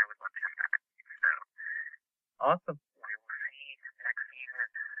again, and I would love to come back. So, Awesome. we will see next season.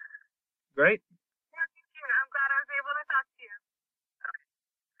 Great. Yeah, thank you. I'm glad I was able to talk to you.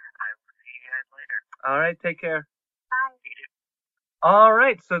 I will see you guys later. All right. Take care. Bye. You too. All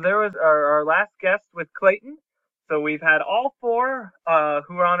right. So there was our last guest with Clayton. So we've had all four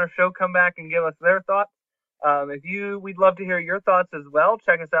who are on our show come back and give us their thoughts. We'd love to hear your thoughts as well.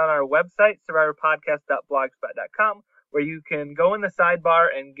 Check us out on our website, survivorpodcast.blogspot.com, where you can go in the sidebar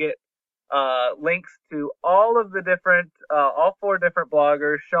and get links to all four different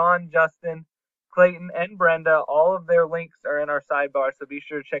bloggers, Sean, Justin, Clayton, and Brenda. All of their links are in our sidebar, so be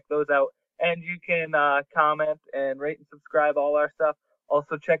sure to check those out. And you can comment and rate and subscribe all our stuff.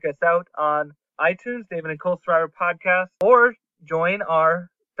 Also check us out on iTunes, David and Cole Survivor Podcast, or join our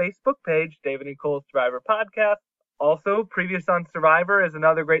Facebook page, David and Cole Survivor Podcast. Also, Previous on Survivor is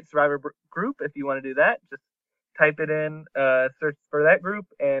another great Survivor group. If you want to do that, just type it in, search for that group,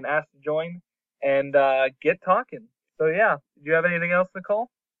 and ask to join, and get talking. So yeah, do you have anything else,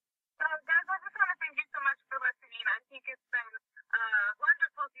 Nicole? Guys, I just want to thank you so much for listening. I think it's been a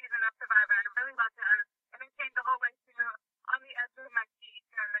wonderful season of Survivor. I really loved it. I was entertained the whole way through, on the edge of my seat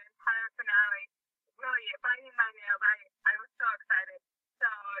during the entire finale. Really biting my nails. I was so excited. So,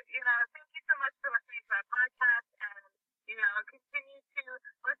 thank you so much for listening to our podcast, and, continue to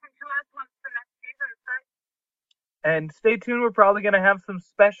listen to us once the next season starts. And stay tuned. We're probably going to have some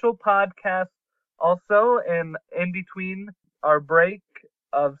special podcasts also in between our break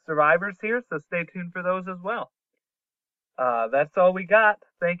of Survivors here, so stay tuned for those as well. That's all we got.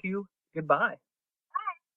 Thank you. Goodbye.